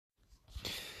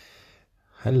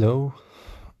Hello.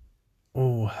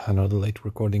 Oh, another late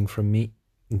recording from me.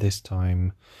 This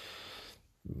time,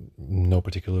 no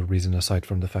particular reason aside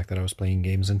from the fact that I was playing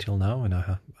games until now and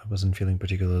I wasn't feeling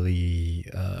particularly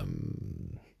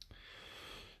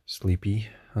sleepy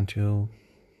until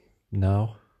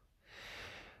now.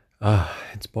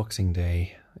 It's Boxing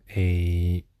Day,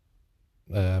 a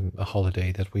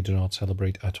holiday that we do not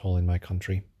celebrate at all in my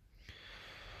country.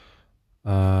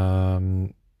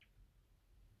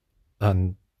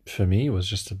 And for me, it was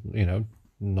just a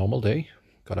normal day.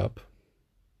 Got up,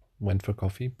 went for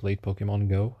coffee, played Pokemon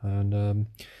Go, and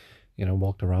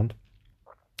walked around.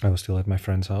 I was still at my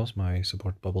friend's house, my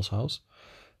support Bubbles house,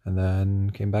 and then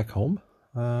came back home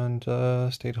and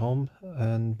stayed home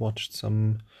and watched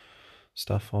some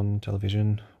stuff on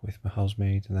television with my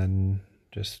housemate, and then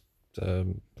just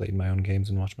played my own games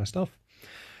and watched my stuff.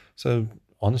 So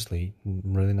honestly,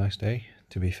 really nice day.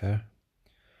 To be fair,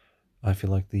 I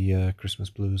feel like the Christmas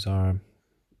blues are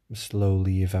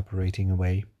slowly evaporating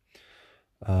away.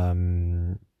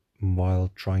 While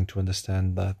trying to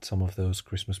understand that some of those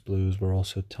Christmas blues were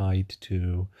also tied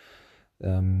to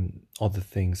other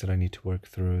things that I need to work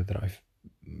through that I've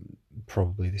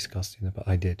probably discussed in the past.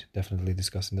 I did definitely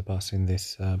discuss in the past in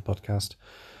this podcast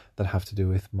that have to do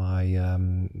with my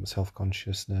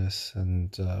self-consciousness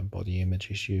and body image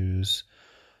issues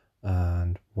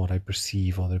and what I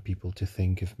perceive other people to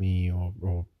think of me,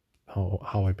 or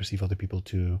how I perceive other people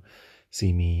to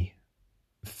see me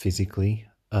physically,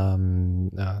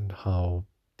 and how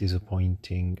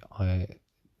disappointing how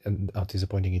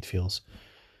disappointing it feels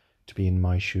to be in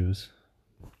my shoes.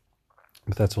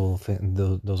 But that's all.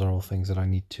 Those are all things that I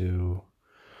need to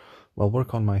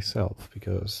work on myself,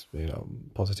 because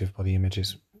positive body image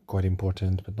is quite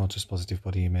important, but not just positive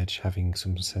body image. Having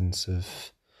some sense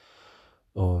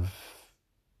of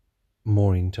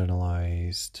more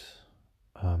internalized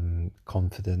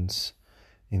confidence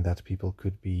in that people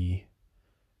could be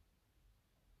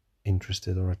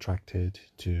interested or attracted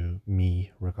to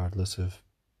me regardless of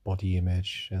body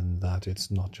image, and that it's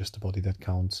not just the body that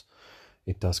counts.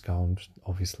 It does count.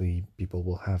 Obviously, people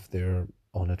will have their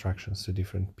own attractions to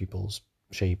different people's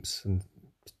shapes and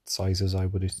sizes, I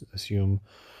would assume.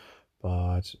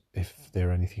 But if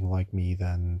they're anything like me,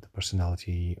 then the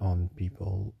personality on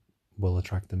people will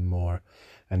attract them more.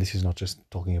 And this is not just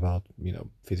talking about,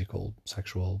 physical,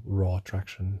 sexual, raw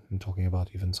attraction. I'm talking about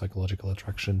even psychological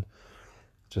attraction.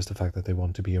 Just the fact that they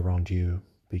want to be around you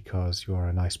because you are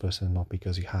a nice person, not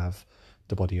because you have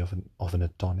the body of an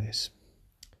Adonis.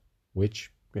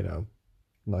 Which,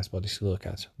 nice bodies to look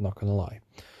at, not gonna lie.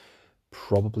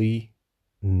 Probably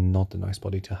not a nice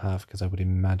body to have, because I would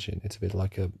imagine it's a bit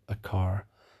like a car.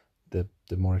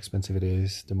 The more expensive it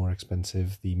is, the more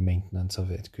expensive the maintenance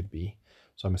of it could be.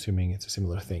 So I'm assuming it's a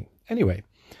similar thing. Anyway,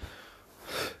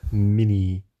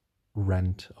 mini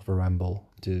rant of a ramble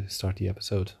to start the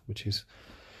episode, which is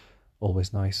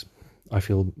always nice. I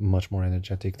feel much more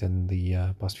energetic than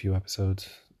the past few episodes.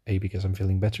 A, because I'm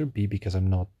feeling better. B, because I'm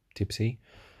not tipsy.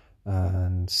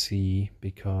 And C,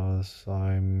 because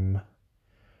I'm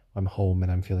home and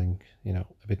I'm feeling, a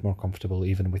bit more comfortable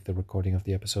even with the recording of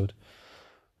the episode.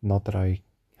 Not that I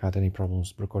had any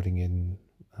problems recording in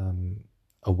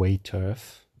away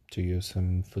turf, to use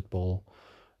some football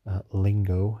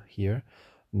lingo here.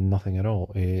 Nothing at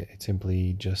all. It's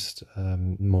simply just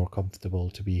more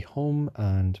comfortable to be home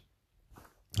and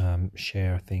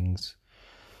share things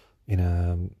in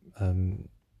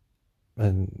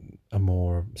a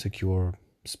more secure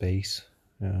space.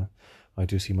 I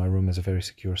do see my room as a very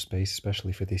secure space,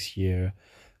 especially for this year.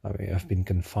 I mean, I've been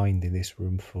confined in this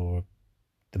room for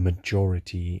the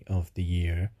majority of the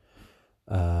year,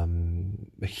 a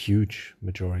huge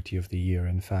majority of the year,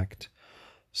 in fact.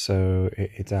 So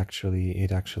it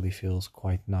actually feels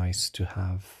quite nice to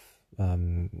have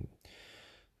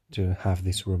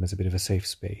this room as a bit of a safe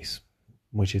space,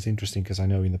 which is interesting because I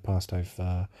know in the past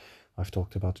I've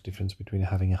talked about the difference between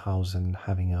having a house and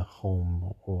having a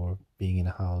home, or being in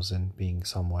a house and being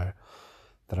somewhere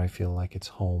that I feel like it's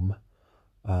home.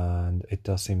 And it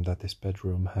does seem that this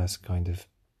bedroom has kind of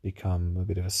become a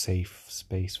bit of a safe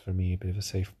space for me, a bit of a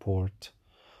safe port,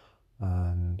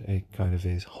 and it kind of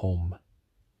is home.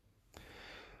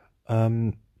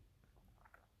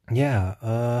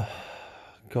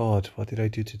 God, what did I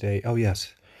do today? Oh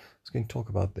yes, I was going to talk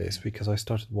about this because I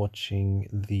started watching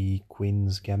The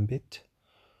Queen's Gambit.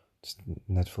 It's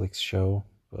a Netflix show.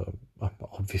 I'm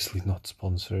obviously not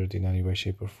sponsored in any way,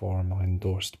 shape or form, or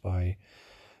endorsed by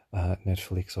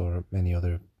Netflix or any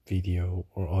other video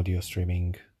or audio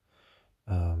streaming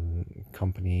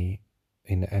company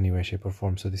in any way, shape or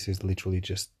form. So this is literally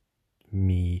just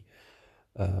me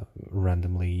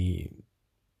randomly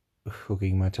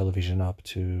hooking my television up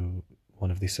to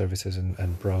one of these services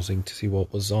and browsing to see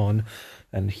what was on,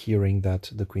 and hearing that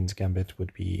the Queen's Gambit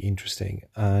would be interesting.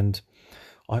 And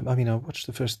I mean, I watched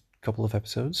the first couple of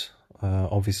episodes.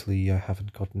 Obviously, I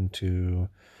haven't gotten to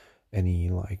any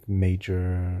like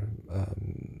major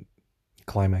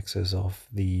climaxes of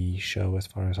the show as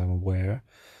far as I'm aware.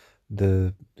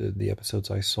 The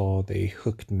episodes I saw, they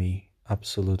hooked me,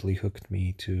 absolutely hooked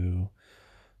me to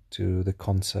the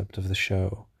concept of the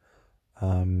show.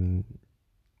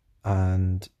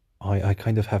 And I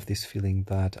kind of have this feeling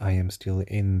that I am still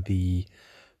in the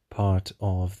part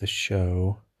of the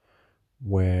show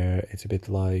where it's a bit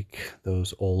like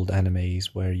those old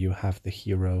animes where you have the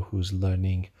hero who's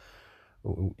learning.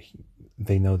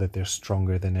 They know that they're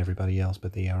stronger than everybody else,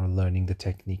 but they are learning the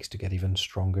techniques to get even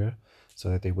stronger so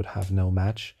that they would have no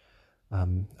match.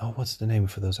 What's the name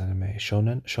for those anime?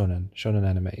 Shonen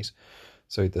animes.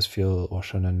 So it does feel, or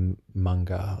shonen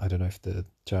manga. I don't know if the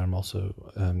term also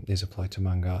is applied to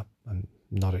manga. I'm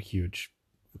not a huge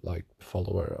like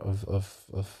follower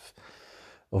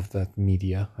of that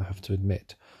media, I have to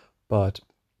admit, but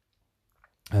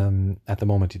at the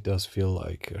moment it does feel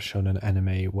like a shonen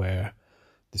anime where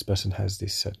this person has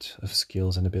this set of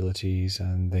skills and abilities,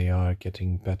 and they are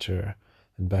getting better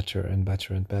and better and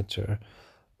better and better.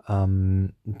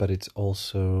 But it's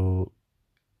also,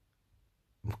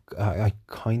 I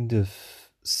kind of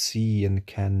see and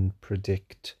can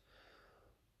predict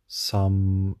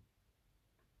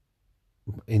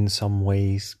in some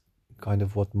ways, kind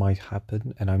of what might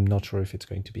happen, and I'm not sure if it's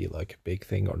going to be like a big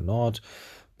thing or not.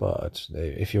 But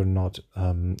if you're not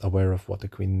aware of what the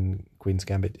Queen's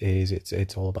Gambit is,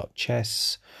 it's all about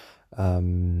chess.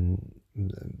 The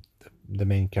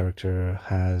main character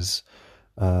has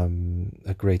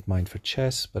a great mind for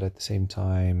chess, but at the same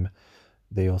time,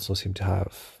 they also seem to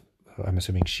have. I'm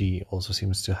assuming she also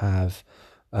seems to have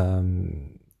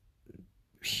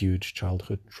huge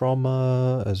childhood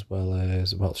trauma, as well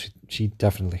as, well, she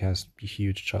definitely has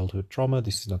huge childhood trauma.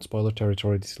 This is not spoiler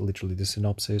territory. This is literally the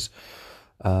synopsis.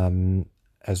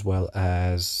 As well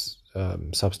as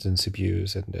substance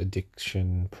abuse and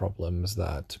addiction problems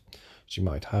that she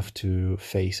might have to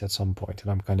face at some point. And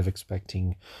I'm kind of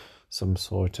expecting some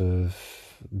sort of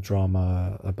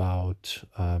drama about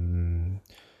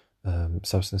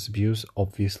substance abuse,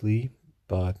 obviously,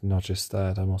 but not just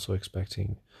that. I'm also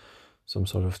expecting some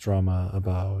sort of drama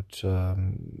about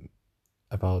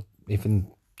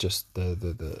even just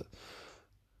the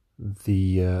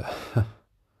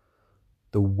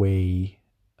the way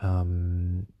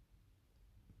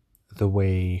the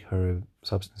way her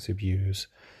substance abuse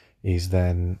is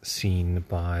then seen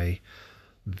by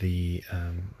the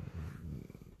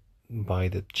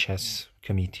chess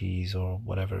committees or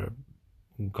whatever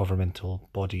governmental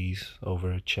bodies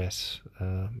over chess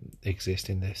exist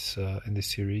in this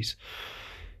series,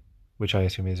 which I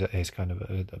assume is kind of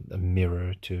a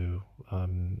mirror to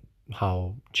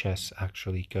how chess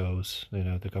actually goes. You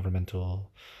know, the governmental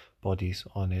bodies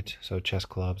on it, so chess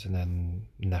clubs, and then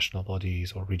national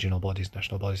bodies or regional bodies,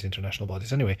 national bodies, international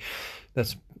bodies. Anyway,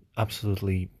 that's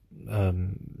absolutely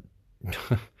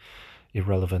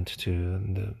irrelevant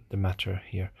to the matter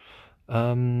here.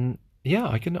 Yeah,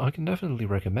 I can definitely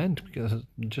recommend, because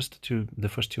just the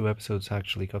first two episodes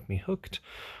actually got me hooked.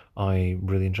 I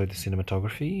really enjoyed the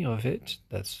cinematography of it.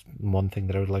 That's one thing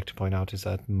that I would like to point out, is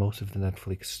that most of the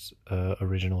Netflix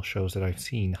original shows that I've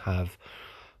seen have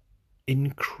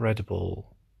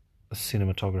incredible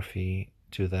cinematography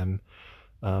to them.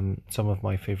 Some of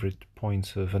my favorite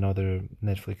points of another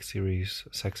Netflix series,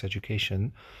 Sex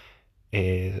Education,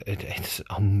 it's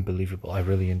unbelievable. I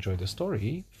really enjoy the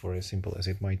story, for as simple as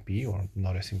it might be, or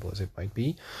not as simple as it might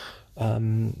be.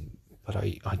 But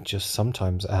I just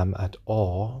sometimes am at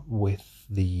awe with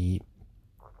the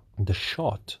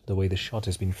shot, the way the shot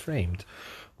has been framed,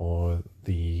 or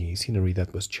the scenery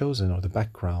that was chosen, or the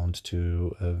background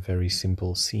to a very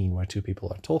simple scene where two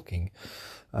people are talking.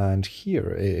 And here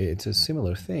it's a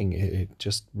similar thing. It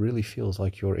just really feels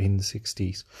like you're in the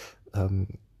 60s.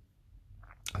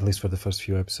 At least for the first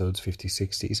few episodes, 50s,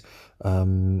 60s.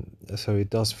 So it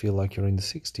does feel like you're in the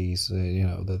 60s. You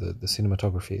know, the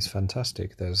cinematography is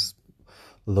fantastic. There's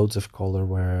loads of color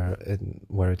where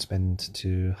it's meant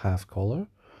to have color,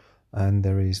 and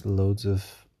there is loads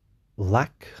of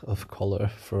lack of color,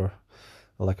 for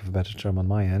a lack of a better term on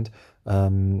my end.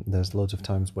 There's loads of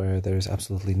times where there is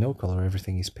absolutely no color.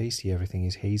 Everything is pasty, everything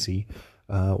is hazy,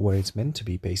 where it's meant to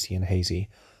be pasty and hazy.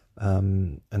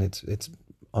 And it's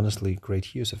honestly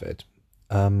great use of it.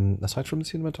 Aside from the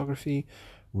cinematography,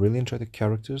 really enjoy the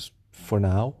characters for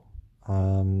now.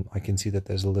 I can see that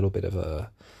there's a little bit of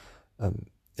a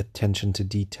attention to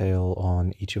detail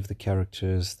on each of the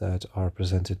characters that are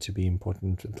presented to be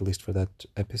important, at least for that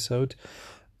episode.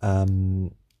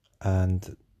 And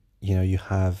you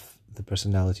have the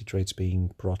personality traits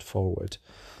being brought forward.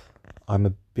 I'm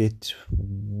a bit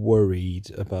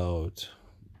worried about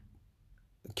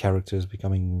characters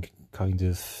becoming kind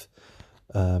of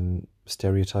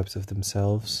stereotypes of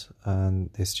themselves, and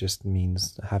this just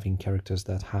means having characters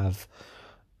that have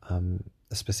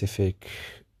specific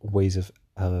ways of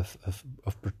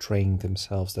portraying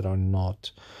themselves that are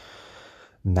not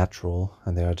natural,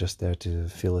 and they are just there to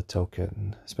fill a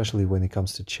token, especially when it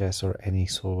comes to chess or any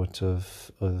sort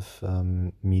of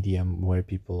medium where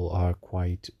people are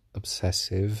quite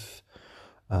obsessive.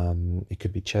 It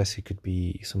could be chess, it could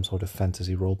be some sort of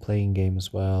fantasy role-playing game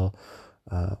as well,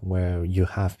 where you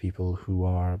have people who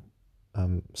are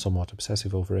somewhat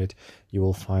obsessive over it. You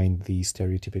will find these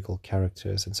stereotypical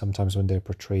characters, and sometimes when they're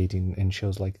portrayed in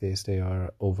shows like this, they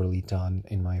are overly done,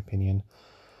 in my opinion.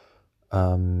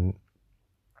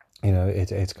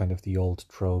 It's kind of the old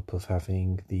trope of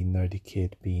having the nerdy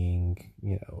kid being,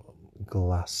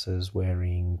 glasses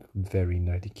wearing, very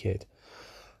nerdy kid.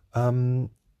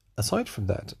 Aside from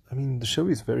that, I mean, the show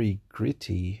is very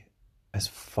gritty as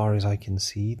far as I can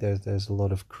see. There's a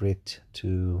lot of grit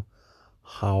to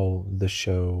how the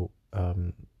show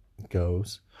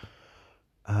goes,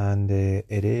 and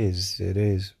it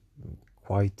is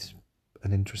quite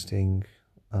an interesting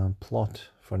plot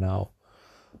for now.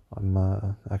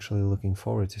 I'm actually looking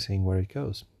forward to seeing where it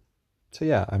goes. So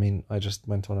yeah, I mean, I just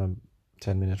went on a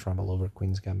 10-minute ramble over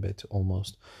Queen's Gambit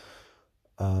almost.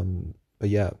 But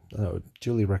yeah, no,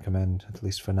 duly recommend, at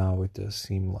least for now. It does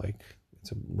seem like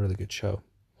it's a really good show.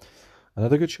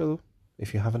 Another good show,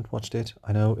 if you haven't watched it,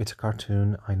 I know it's a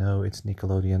cartoon, I know it's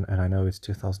Nickelodeon, and I know it's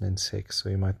 2006, so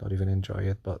you might not even enjoy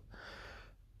it, but...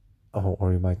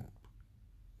 or you might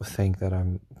think that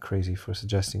I'm crazy for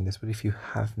suggesting this, but if you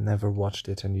have never watched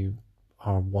it and you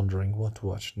are wondering what to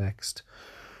watch next,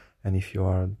 and if you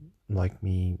are, like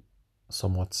me,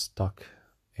 somewhat stuck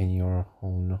in your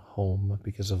own home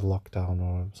because of lockdown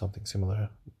or something similar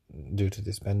due to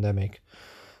this pandemic,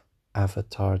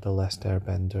 Avatar: The Last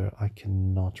Airbender, I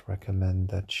cannot recommend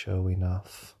that show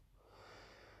enough.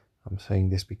 I'm saying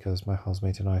this because my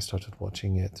housemate and I started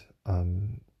watching it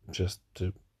just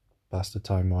to pass the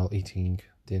time while eating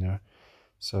dinner.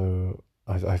 So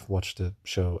I've watched the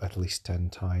show at least 10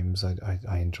 times.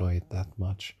 I enjoy it that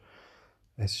much.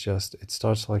 It's just, it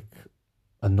starts like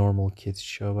a normal kids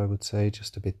show, I would say,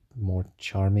 just a bit more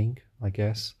charming, I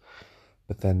guess.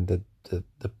 But then the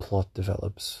plot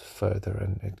develops further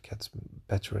and it gets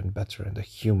better and better, and the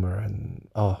humor and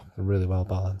really well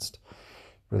balanced.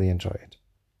 Really enjoy it.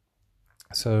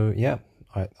 So yeah,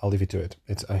 I'll leave it to it.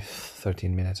 It's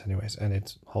 13 minutes anyways, and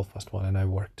it's 1:30 and I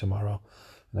work tomorrow,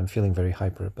 and I'm feeling very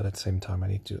hyper, but at the same time I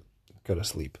need to go to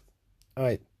sleep.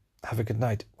 Alright, have a good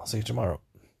night. I'll see you tomorrow.